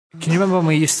Can you remember when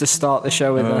we used to start the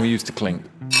show with When we used to clink.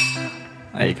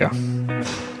 There you go.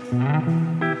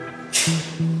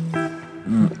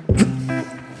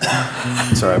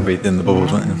 Sorry, I breathed in the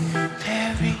bubbles, weren't you?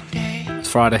 It's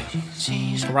Friday. This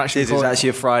is actually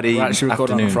a Friday We're actually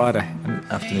recording afternoon. on a Friday.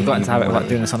 And we've got into the habit of like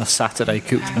doing this on a Saturday,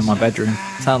 cooped up in my bedroom.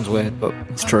 Sounds weird, but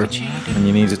it's true. And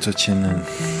your knees are touching and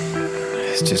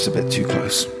it's just a bit too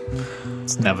close.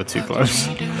 It's never too close.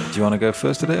 Do you want to go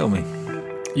first today or me?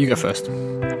 You go first.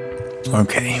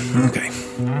 Okay.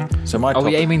 So my Are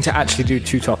we topic... aiming to actually do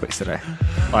 2 topics today?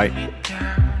 Like,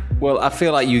 Well, I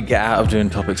feel like you get out of doing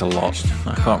topics a lot.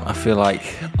 I feel like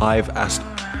I've asked,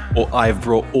 or I've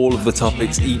brought all of the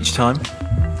topics each time.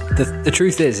 the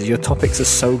truth is your topics are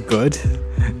so good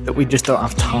that we just don't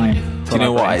have time. Do you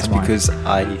know why? It's because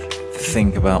I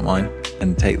think about mine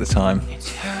and take the time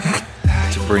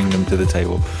to bring them to the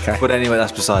table. Okay. But anyway,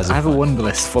 that's besides I the have a wonder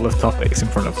list full of topics in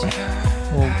front of me.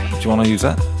 Do you want to use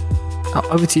that?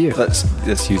 Over to you. Let's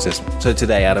use this. So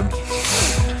today, Adam,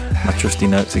 my trusty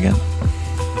notes again.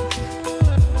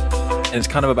 And it's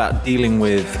kind of about dealing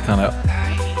with kind of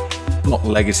not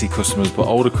legacy customers, but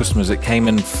older customers that came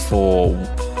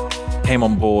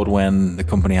on board when the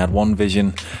company had one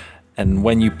vision, and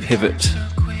when you pivot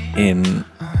in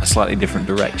a slightly different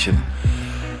direction,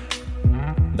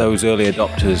 those early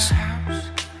adopters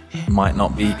might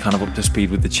not be kind of up to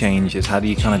speed with the changes. How do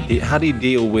you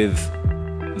deal with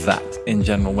that in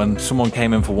general when someone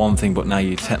came in for one thing but now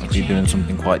you're technically doing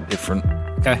something quite different?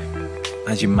 Okay.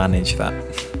 How do you manage that?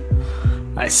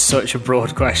 That's such a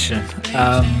broad question.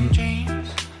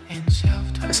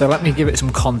 So let me give it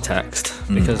some context,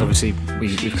 because obviously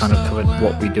we've kind of covered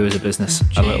what we do as a business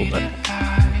a little bit.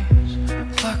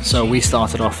 So we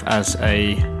started off as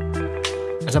a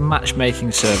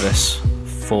matchmaking service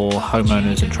for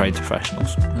homeowners and trade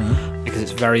professionals, because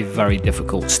it's very, very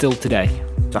difficult still today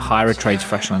to hire a trade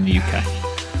professional in the UK.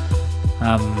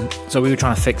 So we were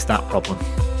trying to fix that problem.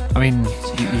 I mean,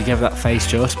 you give that face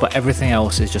to us, but everything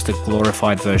else is just a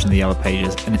glorified version of the Yellow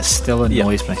Pages, and it still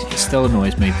annoys me. It still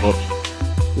annoys me, but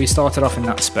we started off in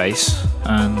that space,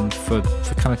 and for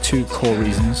kind of 2 core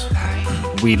reasons,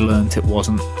 we learned it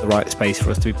wasn't the right space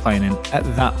for us to be playing in at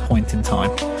that point in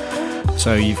time.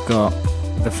 So you've got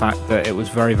the fact that it was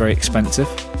very, very expensive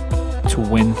to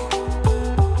win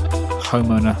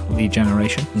homeowner lead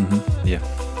generation. Yeah.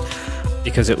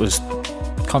 Because it was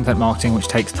content marketing, which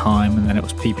takes time, and then it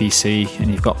was PPC,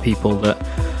 and you've got people that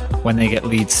when they get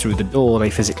leads through the door, they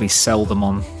physically sell them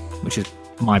on, which is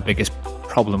my biggest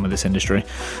problem with this industry.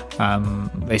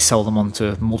 They sell them on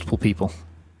to multiple people.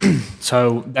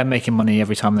 So they're making money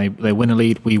every time they win a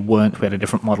lead. We weren't. We had a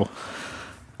different model.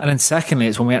 And then secondly,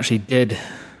 it's when we actually did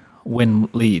win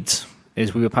leads,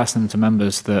 is we were passing them to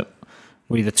members that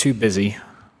were either too busy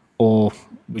or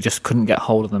we just couldn't get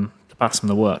hold of them to pass them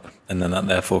the work. And then that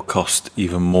therefore cost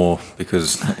even more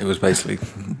because it was basically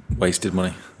wasted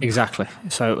money. Exactly.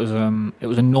 So it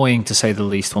was annoying to say the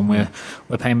least when we're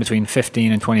paying between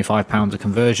 £15 and £25 a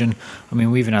conversion. I mean,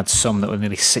 we even had some that were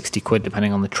nearly 60 quid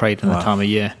depending on the trade and the time of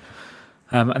year.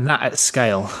 And that at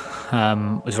scale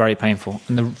was very painful.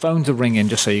 And the phones are ringing,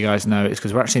 just so you guys know. It's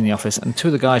because we're actually in the office, and 2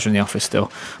 of the guys are in the office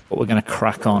still, but we're going to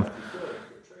crack on.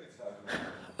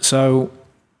 So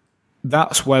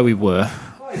that's where we were.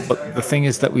 But the thing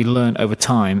is that we learned over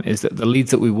time is that the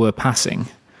leads that we were passing,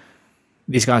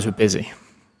 these guys were busy.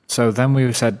 So then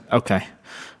we said, okay,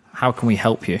 how can we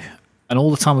help you? And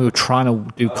all the time we were trying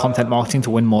to do content marketing to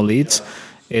win more leads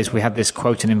is we had this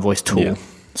quote and invoice tool. Yeah.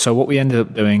 So what we ended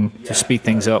up doing to speed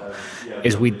things up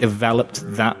is we developed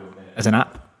that as an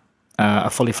app, a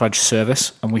fully fledged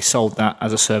service, and we sold that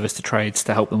as a service to trades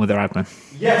to help them with their admin.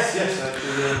 Yes.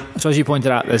 So as you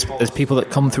pointed out, there's people that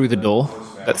come through the door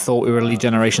that thought we were a lead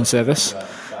generation service,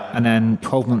 and then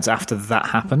 12 months after that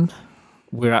happened,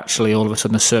 we're actually all of a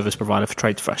sudden a service provider for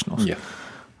trade professionals. Yeah.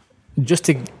 Just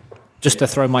to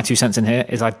throw my 2 cents in here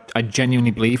is I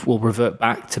genuinely believe we'll revert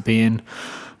back to being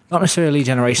not necessarily a lead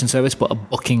generation service, but a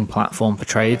booking platform for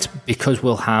trades, because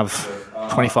we'll have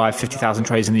 25, 50,000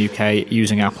 trades in the UK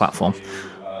using our platform.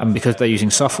 And because they're using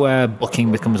software,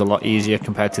 booking becomes a lot easier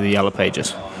compared to the Yellow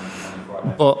Pages.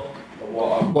 But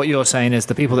what you're saying is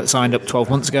the people that signed up 12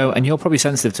 months ago, and you're probably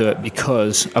sensitive to it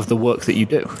because of the work that you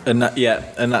do. And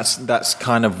that's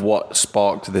kind of what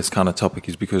sparked this kind of topic,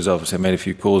 is because obviously I made a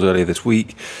few calls earlier this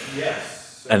week.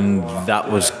 And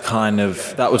that was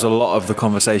a lot of the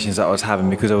conversations that I was having,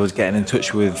 because I was getting in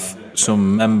touch with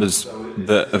some members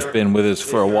that have been with us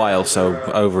for a while, so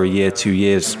over a year, 2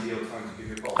 years.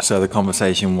 So the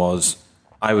conversation was,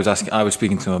 I was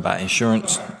speaking to them about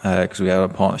insurance, because we had a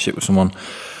partnership with someone.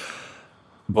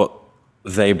 But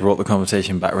they brought the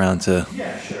conversation back around to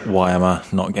why am I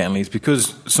not getting leads?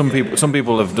 Because some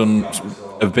people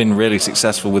have been really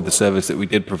successful with the service that we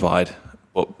did provide,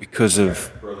 but because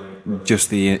of just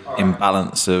the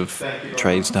imbalance of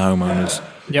trades to homeowners,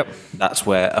 that's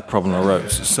where a problem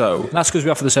arose. So that's because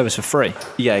we offer the service for free.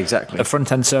 Yeah, exactly. The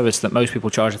front end service that most people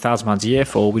charge £1,000 a year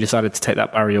for, we decided to take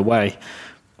that barrier away.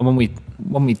 And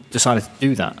when we decided to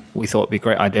do that, we thought it'd be a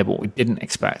great idea. But what we didn't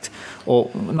expect,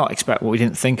 or not expect, what we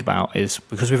didn't think about is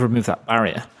because we've removed that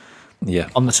barrier. Yeah.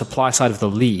 On the supply side of the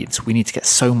leads, we need to get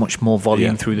so much more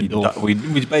volume through the door. We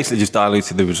basically just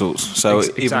diluted the results. So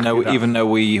even though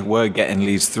we were getting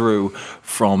leads through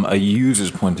from a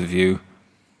user's point of view,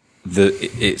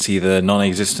 it's either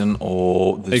non-existent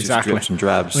or there's just drips and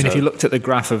drabs. I mean, if you looked at the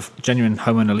graph of genuine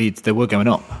homeowner leads, they were going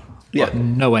up. But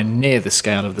nowhere near the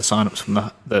scale of the sign-ups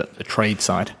from the trade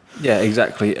side. Yeah,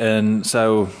 exactly. And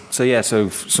so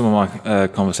some of my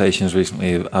conversations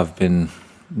recently, I've been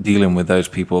dealing with those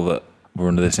people that were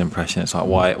under this impression. It's like,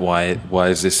 why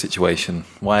is this situation?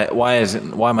 Why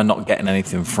am I not getting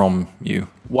anything from you?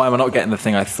 Why am I not getting the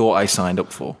thing I thought I signed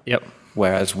up for? Yep.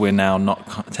 Whereas we're now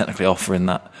not technically offering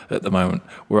that at the moment.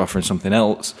 We're offering something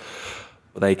else.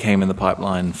 But they came in the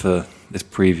pipeline for this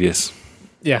previous.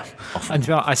 Yeah. And to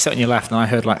be honest, I sat on your left and I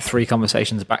heard like 3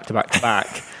 conversations back to back to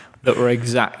back that were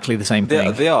exactly the same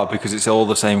thing. They are, because it's all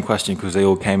the same question, because they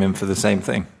all came in for the same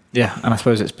thing. Yeah, and I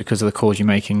suppose it's because of the calls you're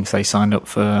making. So they signed up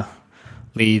for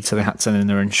leads, so they had to send in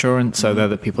their insurance, so they're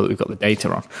the people that we've got the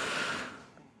data on.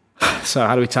 So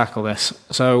how do we tackle this?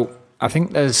 So I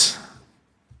think there's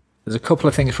a couple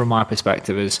of things from my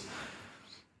perspective. Is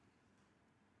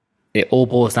it all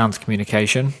boils down to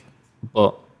communication,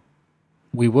 but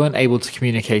we weren't able to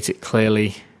communicate it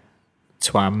clearly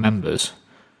to our members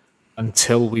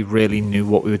until we really knew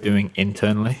what we were doing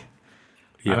internally.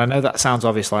 Yeah. And I know that sounds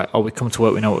obvious, like, we come to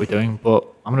work, we know what we're doing, but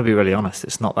I'm going to be really honest,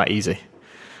 it's not that easy.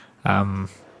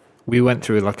 We went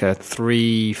through like a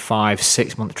 3, 5,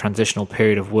 6 month transitional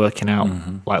period of working out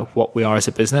like what we are as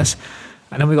a business.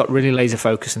 And then we got really laser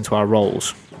focused into our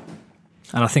roles.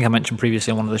 And I think I mentioned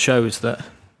previously on one of the shows that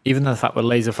even though the fact we're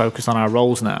laser focused on our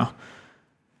roles now,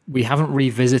 we haven't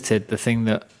revisited the thing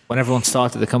that when everyone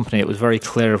started the company, it was very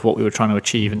clear of what we were trying to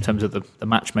achieve in terms of the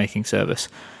matchmaking service.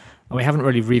 And we haven't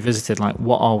really revisited like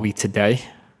what are we today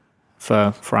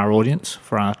for our audience,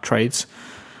 for our trades.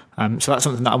 So that's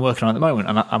something that I'm working on at the moment,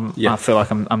 and I feel like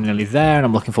I'm nearly there, and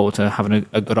I'm looking forward to having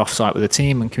a good offsite with the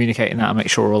team and communicating that and make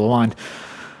sure we're all aligned.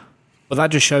 But that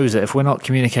just shows that if we're not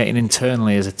communicating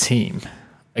internally as a team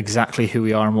exactly who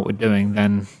we are and what we're doing,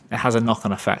 then it has a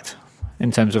knock-on effect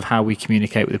in terms of how we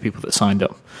communicate with the people that signed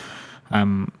up.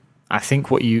 I think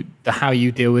how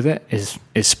you deal with it is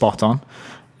spot on.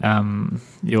 I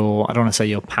don't want to say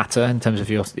your patter in terms of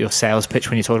your sales pitch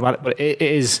when you talk about it, but it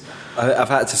is. I've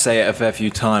had to say it a fair few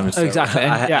times. So exactly,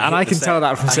 and I can tell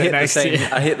that from sitting next to you.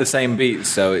 I hit the same beats,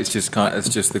 so it's just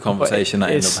the conversation that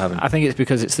I end up having. I think it's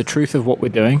because it's the truth of what we're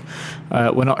doing.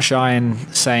 We're not shy in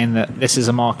saying that this is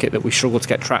a market that we struggle to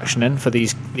get traction in for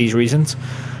these reasons,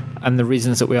 and the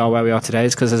reasons that we are where we are today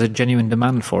is because there's a genuine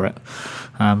demand for it.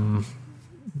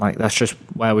 That's just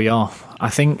where we are. I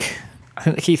think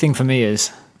the key thing for me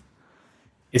is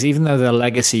even though they're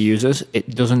legacy users,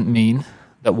 it doesn't mean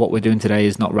that what we're doing today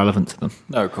is not relevant to them.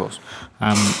 No, of course.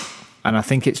 And I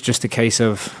think it's just a case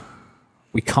of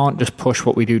we can't just push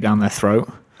what we do down their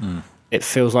throat. It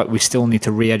feels like we still need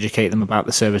to re-educate them about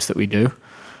the service that we do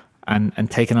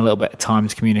and taking a little bit of time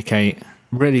to communicate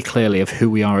really clearly of who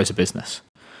we are as a business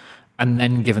and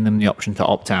then giving them the option to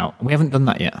opt out. And we haven't done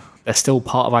that yet. They're still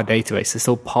part of our database. They're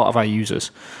still part of our users.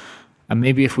 And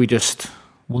maybe if we just...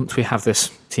 once we have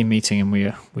this team meeting and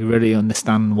we really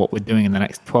understand what we're doing in the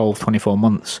next 12, 24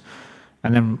 months,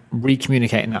 and then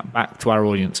re-communicating that back to our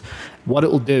audience, what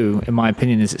it will do, in my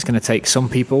opinion, is it's going to take some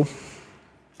people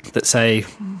that say,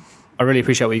 I really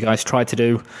appreciate what you guys tried to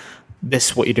do.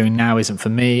 This, what you're doing now, isn't for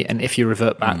me. And if you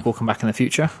revert back, we'll come back in the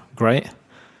future. Great.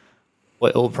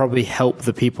 But it will probably help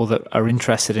the people that are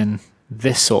interested in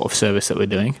this sort of service that we're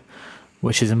doing,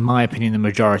 which is, in my opinion, the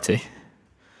majority.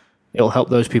 It'll help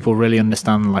those people really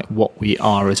understand like what we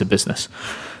are as a business.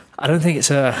 I definitely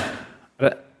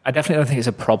don't think it's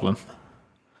a problem.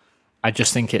 I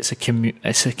just think it's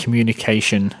a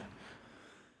communication.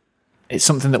 It's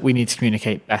something that we need to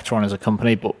communicate better on as a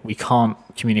company, but we can't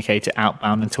communicate it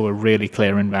outbound until we're really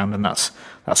clear inbound, and that's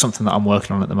something that I'm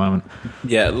working on at the moment.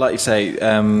 Yeah, like you say,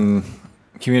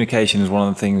 communication is one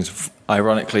of the things.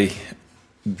 Ironically,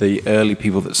 the early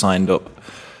people that signed up,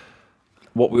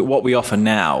 what we offer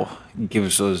now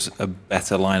gives us a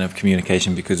better line of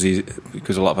communication because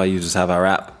a lot of our users have our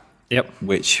app, Yep.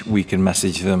 which we can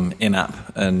message them in-app,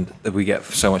 and we get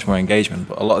so much more engagement.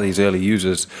 But a lot of these early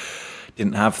users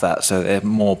didn't have that, so they're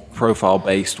more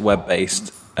profile-based,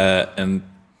 web-based, and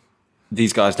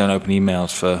these guys don't open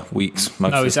emails for weeks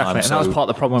most of the time. And that was part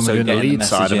of the problem when we were doing the lead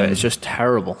side of it. It's just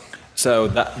terrible. So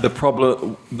that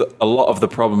a lot of the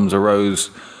problems arose,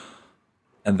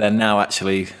 and then now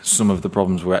actually some of the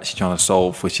problems we're actually trying to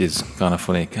solve, which is kind of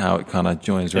funny how it kind of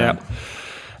joins around.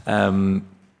 Yep.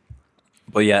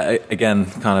 But yeah, again,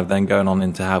 kind of then going on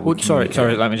into how we sorry.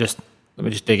 Let me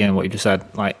just dig in what you just said.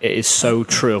 Like, it is so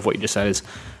true of what you just said, is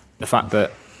the fact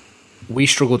that we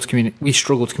struggle to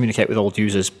communicate with old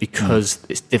users because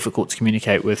it's difficult to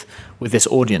communicate with this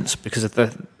audience, because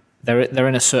they're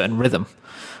in a certain rhythm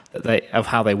of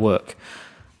how they work.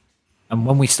 And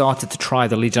when we started to try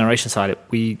the lead generation side,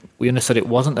 we understood it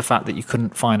wasn't the fact that you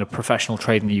couldn't find a professional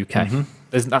trade in the UK. Mm-hmm.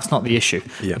 That's not the issue.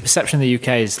 Yeah. The perception in the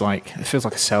UK is like, it feels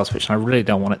like a sales pitch, and I really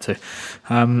don't want it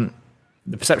to.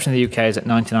 The perception in the UK is that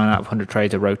 99 out of 100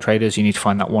 trades are rogue traders. You need to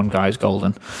find that one guy who's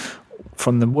golden.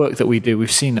 From the work that we do,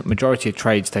 we've seen that majority of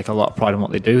trades take a lot of pride in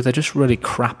what they do. They're just really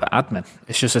crap at admin.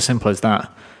 It's just as simple as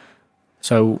that.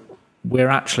 So we're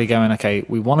actually going, okay,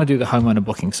 we want to do the homeowner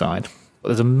booking side, but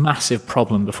there's a massive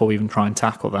problem before we even try and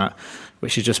tackle that,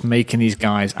 which is just making these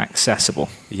guys accessible.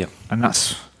 Yeah. And I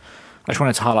just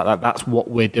wanted to highlight that. That's what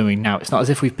we're doing now. It's not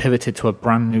as if we've pivoted to a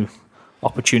brand new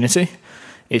opportunity.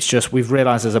 It's just we've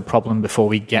realised there's a problem before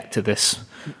we get to this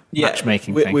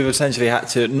matchmaking thing. We've essentially had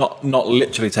to not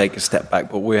literally take a step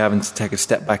back, but we're having to take a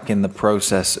step back in the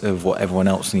process of what everyone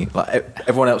else needs. Like,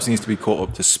 everyone else needs to be caught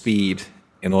up to speed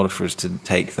in order for us to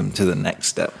take them to the next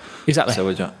step. Exactly.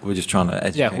 So we're just trying to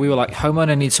educate. Yeah, we were like,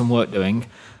 homeowner needs some work doing.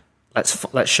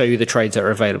 Let's show you the trades that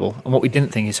are available. And what we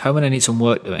didn't think is, homeowner needs some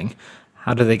work doing.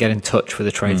 How do they get in touch with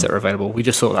the trades that are available? We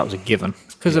just thought that was a given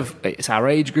because of it's our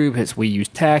age group. We use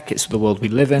tech. It's the world we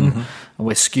live in, and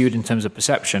we're skewed in terms of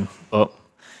perception. But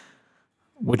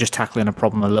we're just tackling a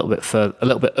problem a little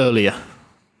bit earlier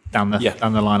down the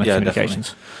line of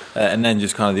communications. And then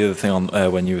just kind of the other thing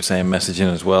on when you were saying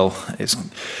messaging as well.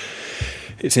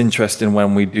 It's interesting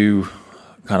when we do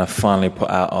kind of finally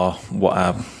put out what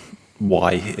our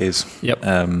why is. Yep.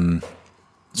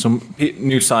 Some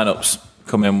new signups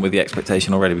come in with the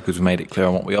expectation already because we made it clear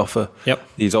on what we offer. Yep.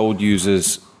 These old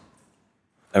users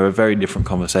are a very different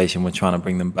conversation. We're trying to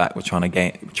bring them back. We're trying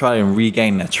to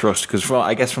regain their trust, because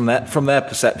I guess from their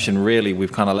perception, really,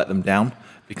 we've kind of let them down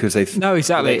because they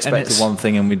expected one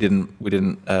thing and we didn't.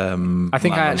 I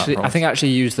think I actually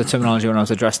used the terminology when I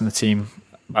was addressing the team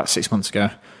about 6 months ago.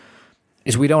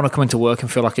 Is we don't want to come into work and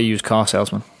feel like a used car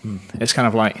salesman. It's kind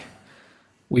of like,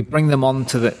 we bring them on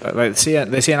to they see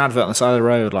an advert on the side of the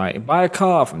road, like, buy a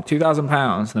car from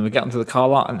 £2,000, and then we get onto the car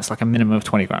lot and it's like a minimum of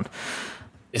 20 grand.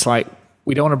 It's like,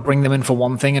 we don't want to bring them in for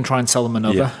one thing and try and sell them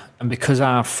another. Yeah. And because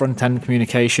our front end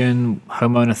communication,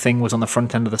 homeowner thing was on the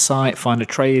front end of the site, find a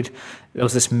trade, there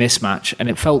was this mismatch and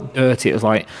it felt dirty. It was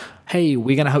like, hey,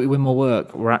 we're going to help you win more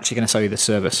work. We're actually going to sell you this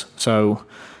service. So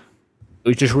it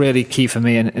was just really key for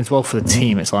me, and as well for the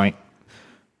team. It's like,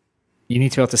 you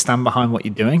need to be able to stand behind what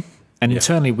you're doing. And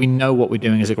internally, we know what we're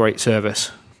doing is a great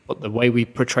service, but the way we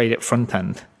portrayed it front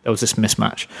end, there was this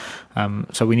mismatch.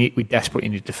 So we desperately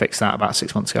needed to fix that about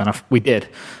 6 months ago, and we did.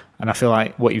 And I feel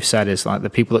like what you've said is, like, the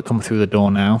people that come through the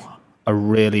door now are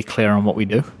really clear on what we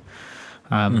do.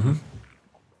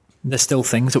 There's still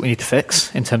things that we need to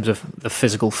fix in terms of the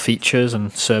physical features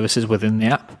and services within the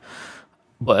app,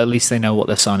 but at least they know what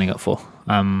they're signing up for.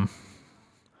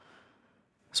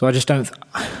 So I just don't.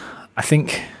 I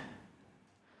think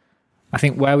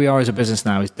where we are as a business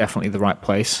now is definitely the right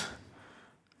place.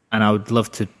 And I would love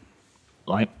to,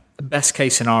 like, the best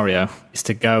case scenario is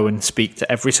to go and speak to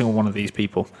every single one of these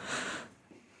people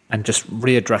and just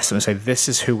readdress them and say, this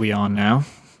is who we are now.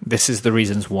 This is the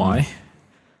reasons why.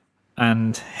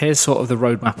 And here's sort of the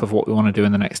roadmap of what we want to do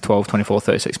in the next 12, 24,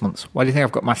 36 months. Why do you think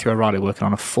I've got Matthew O'Reilly working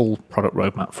on a full product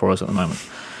roadmap for us at the moment?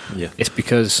 Yeah. It's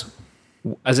because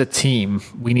as a team,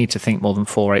 we need to think more than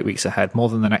 4 or 8 weeks ahead, more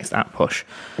than the next app push,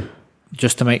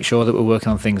 just to make sure that we're working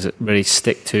on things that really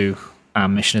stick to our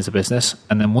mission as a business.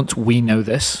 And then once we know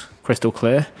this crystal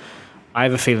clear, I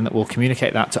have a feeling that we'll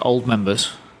communicate that to old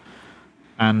members.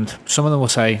 And some of them will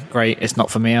say, great, it's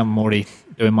not for me, I'm already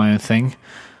doing my own thing.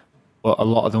 But a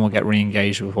lot of them will get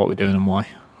re-engaged with what we're doing and why.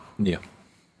 Yeah.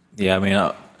 Yeah, I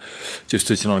mean, just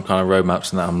touching on kind of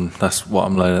roadmaps and that's what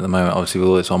I'm learning at the moment. Obviously, with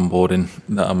all this onboarding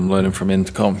that I'm learning from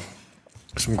Intercom.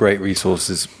 Some great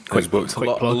resources, quick books, a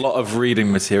lot of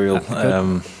reading material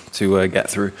to get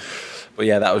through. But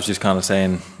yeah, that was just kind of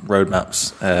saying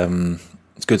roadmaps.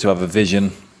 It's good to have a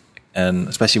vision, and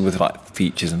especially with like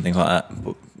features and things like that.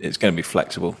 But it's going to be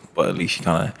flexible, but at least you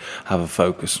kind of have a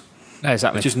focus. No,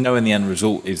 exactly. Just knowing the end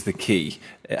result is the key.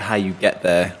 How you get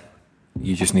there,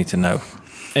 you just need to know.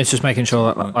 It's just making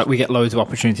sure that like we get loads of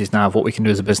opportunities now of what we can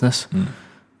do as a business,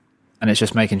 and it's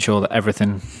just making sure that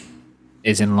everything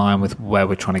is in line with where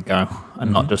we're trying to go,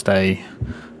 and not just a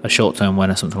short-term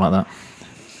win or something like that.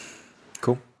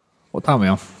 Cool. What time are we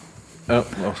on? Oh,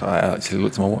 well, I actually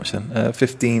looked at my watch then.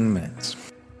 15 minutes.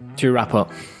 Do you wrap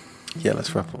up? Yeah,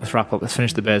 let's wrap up. Let's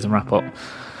finish the beers and wrap up.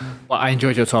 Well, I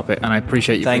enjoyed your topic, and I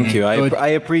appreciate you. Thank you. I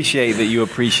appreciate that you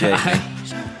appreciate me.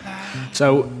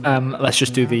 So let's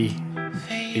just do the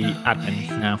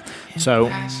admin now.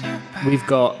 So we've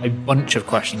got a bunch of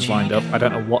questions lined up. I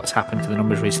don't know what's happened to the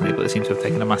numbers recently, but they seem to have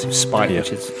taken a massive spike,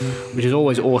 which is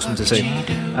always awesome to see.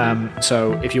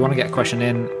 So if you want to get a question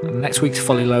in, next week's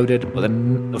fully loaded, but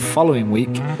then the following week,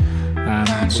 we'd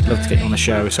love to get you on the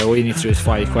show. So all you need to do is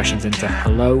fire your questions into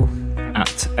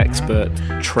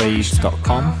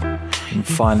hello@experttrades.com. You can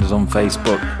find us on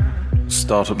Facebook,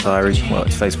 Startup Diary. Well,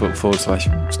 it's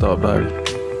Facebook.com/Startup Diary.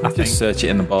 Just search it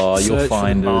in the bar, you'll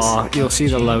find us. You'll see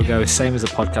the logo, same as the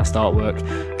podcast artwork,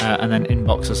 and then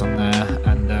inbox us on there.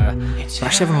 And we're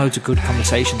actually having loads of good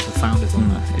conversations with founders on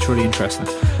there. It's really interesting.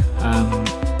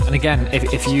 And again,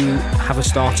 if you have a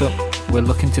startup, we're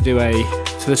looking to do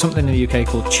so there's something in the UK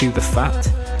called Chew the Fat,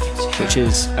 which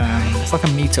is it's like a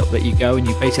meetup that you go and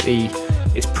you basically,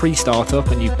 it's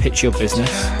pre-startup and you pitch your business.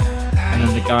 And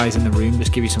then the guys in the room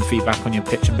just give you some feedback on your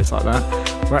pitch and bits like that.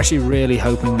 We're actually really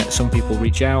hoping that some people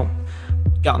reach out,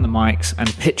 get on the mics,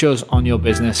 and pitch us on your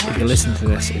business. If you listen to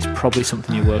this, it's probably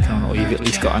something you're working on, or you've at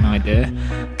least got an idea,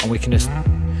 and we can just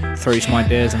throw you some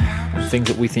ideas and things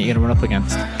that we think you're going to run up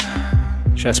against.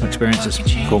 Share some experiences.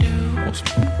 Cool. Awesome.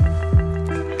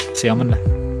 See you on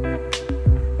Monday.